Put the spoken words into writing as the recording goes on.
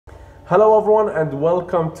Hello everyone and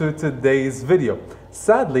welcome to today's video.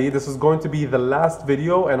 Sadly, this is going to be the last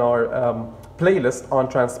video in our playlist on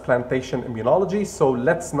transplantation immunology, so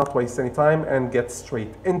let's not waste any time and get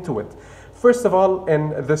straight into it. First of all,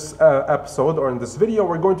 in this episode or in this video,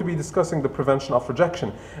 we're going to be discussing the prevention of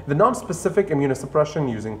rejection, the non-specific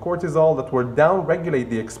immunosuppression using cortisol that will down-regulate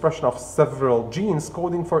the expression of several genes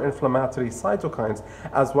coding for inflammatory cytokines,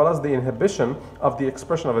 as well as the inhibition of the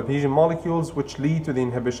expression of adhesion molecules, which lead to the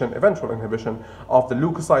eventual inhibition of the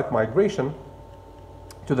leukocyte migration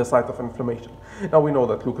to the site of inflammation. Now we know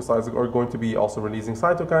that leukocytes are going to be also releasing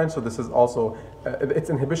cytokines, so this is also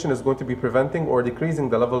its inhibition is going to be preventing or decreasing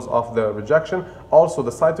the levels of the rejection. Also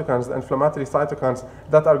the cytokines, the inflammatory cytokines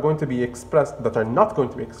that are going to be expressed, that are not going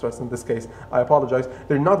to be expressed in this case, I apologize,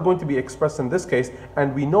 they're not going to be expressed in this case,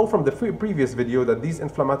 and we know from the previous video that these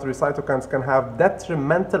inflammatory cytokines can have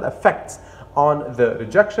detrimental effects on the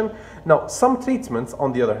rejection. Now, some treatments,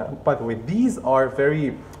 on the other hand, by the way, these are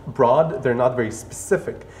very broad, they're not very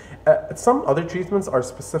specific. Some other treatments are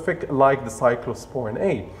specific, like the cyclosporin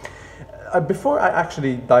A. Before I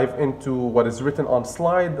actually dive into what is written on the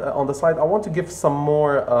slide, I want to give some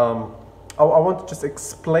more, I want to just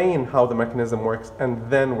explain how the mechanism works, and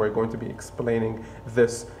then we're going to be explaining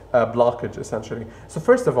this blockage essentially. So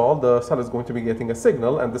first of all, the cell is going to be getting a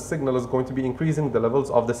signal, and the signal is going to be increasing the levels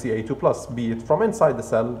of the CA2+, be it from inside the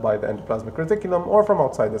cell by the endoplasmic reticulum or from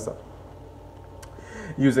outside the cell,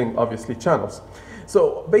 using obviously channels.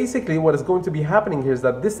 So basically what is going to be happening here is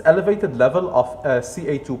that this elevated level of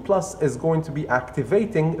CA2+ is going to be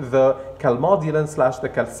activating the calmodulin / the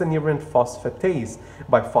calcineurin phosphatase.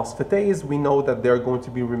 By phosphatase, we know that they're going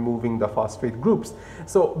to be removing the phosphate groups.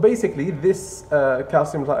 So basically this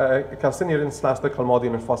calcineurin / the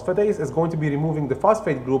calmodulin phosphatase is going to be removing the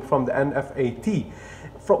phosphate group from the NFAT.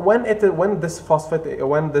 When this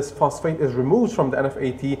phosphate is removed from the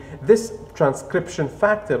NFAT, this transcription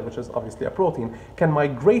factor, which is obviously a protein, can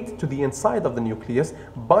migrate to the inside of the nucleus,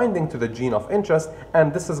 binding to the gene of interest,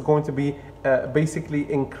 and this is going to be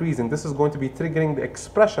basically increasing. This is going to be triggering the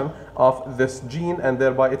expression of this gene, and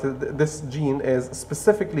thereby this gene is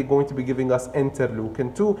specifically going to be giving us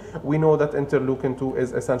interleukin-2. We know that interleukin-2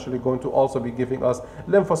 is essentially going to also be giving us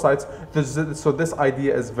lymphocytes, so this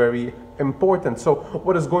idea is very important. So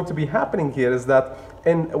what is going to be happening here is that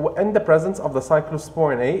in the presence of the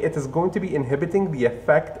cyclosporin A, it is going to be inhibiting the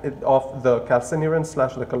effect of the calcineurin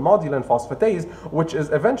 / the calmodulin phosphatase, which is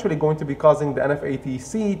eventually going to be causing the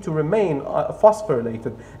NFATC to remain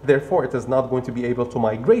phosphorylated. Therefore, it is not going to be able to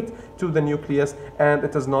migrate to the nucleus, and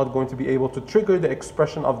it is not going to be able to trigger the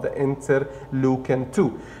expression of the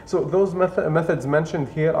interleukin-2. So those methods mentioned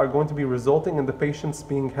here are going to be resulting in the patients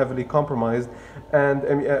being heavily compromised and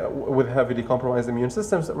with heavily compromised immune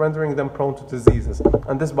systems, rendering them prone to diseases.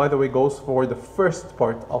 And this, by the way, goes for the first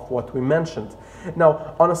part of what we mentioned.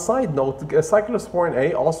 Now, on a side note, cyclosporin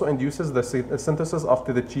A also induces the synthesis of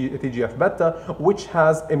the TGF-beta, which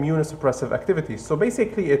has immunosuppressive activity. So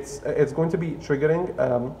basically, it's going to be triggering,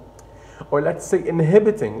 or let's say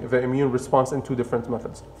inhibiting the immune response in two different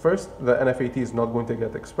methods. First, the NFAT is not going to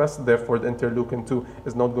get expressed, therefore the interleukin-2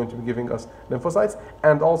 is not going to be giving us lymphocytes,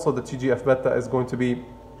 and also the TGF-beta is going to be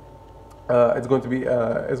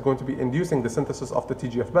inducing the synthesis of the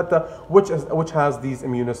TGF-beta, which has these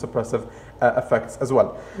immunosuppressive effects as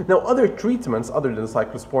well. Now, other treatments other than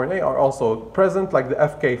cyclosporin A are also present, like the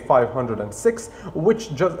FK506,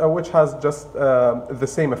 which has just the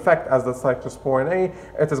same effect as the cyclosporin A.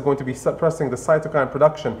 It is going to be suppressing the cytokine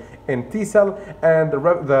production in T cell, and the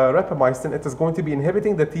rapamycin, it is going to be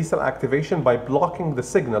inhibiting the T cell activation by blocking the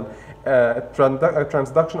signal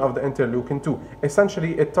transduction of the interleukin-2.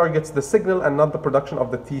 Essentially, it targets the signal and not the production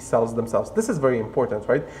of the T cells themselves. This is very important,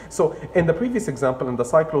 right? So in the previous example, in the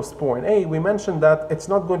cyclosporin A, we mentioned that it's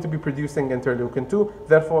not going to be producing interleukin-2.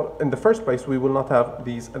 Therefore, in the first place, we will not have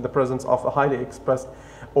the presence of a highly expressed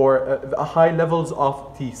or high levels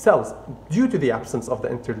of T cells due to the absence of the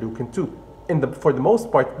interleukin-2. For the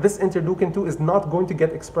most part, this interleukin-2 is not going to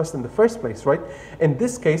get expressed in the first place, right? In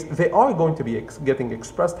this case, they are going to be getting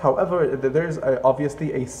expressed. However, there's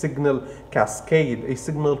obviously a signal cascade, a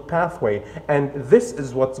signal pathway, and this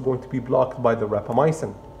is what's going to be blocked by the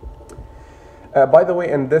rapamycin. By the way,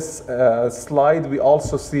 in this slide, we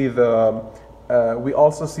also see the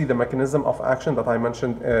mechanism of action that I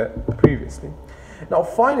mentioned previously. Now,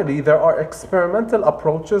 finally, there are experimental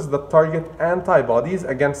approaches that target antibodies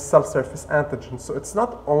against cell surface antigens. So it's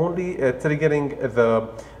not only triggering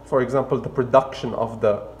for example, the production of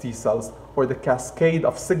the T cells or the cascade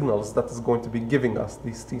of signals that is going to be giving us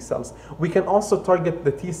these T cells. We can also target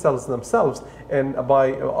the T cells themselves, and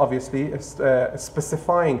by obviously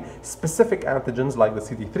specifying specific antigens like the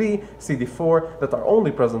CD3, CD4 that are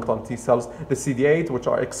only present on T cells, the CD8 which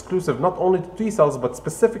are exclusive not only to T cells but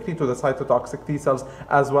specifically to the cytotoxic T cells,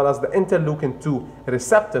 as well as the interleukin-2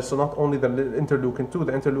 receptor, so not only the interleukin-2,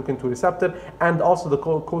 the interleukin-2 receptor, and also the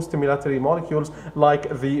co-stimulatory molecules like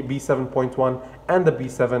the B7.1 and the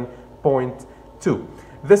B7.2.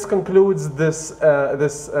 This concludes this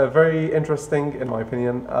very interesting, in my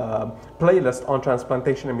opinion, playlist on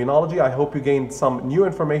transplantation immunology. I hope you gained some new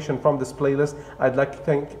information from this playlist. I'd like to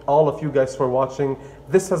thank all of you guys for watching.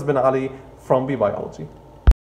 This has been Ali from B Biology.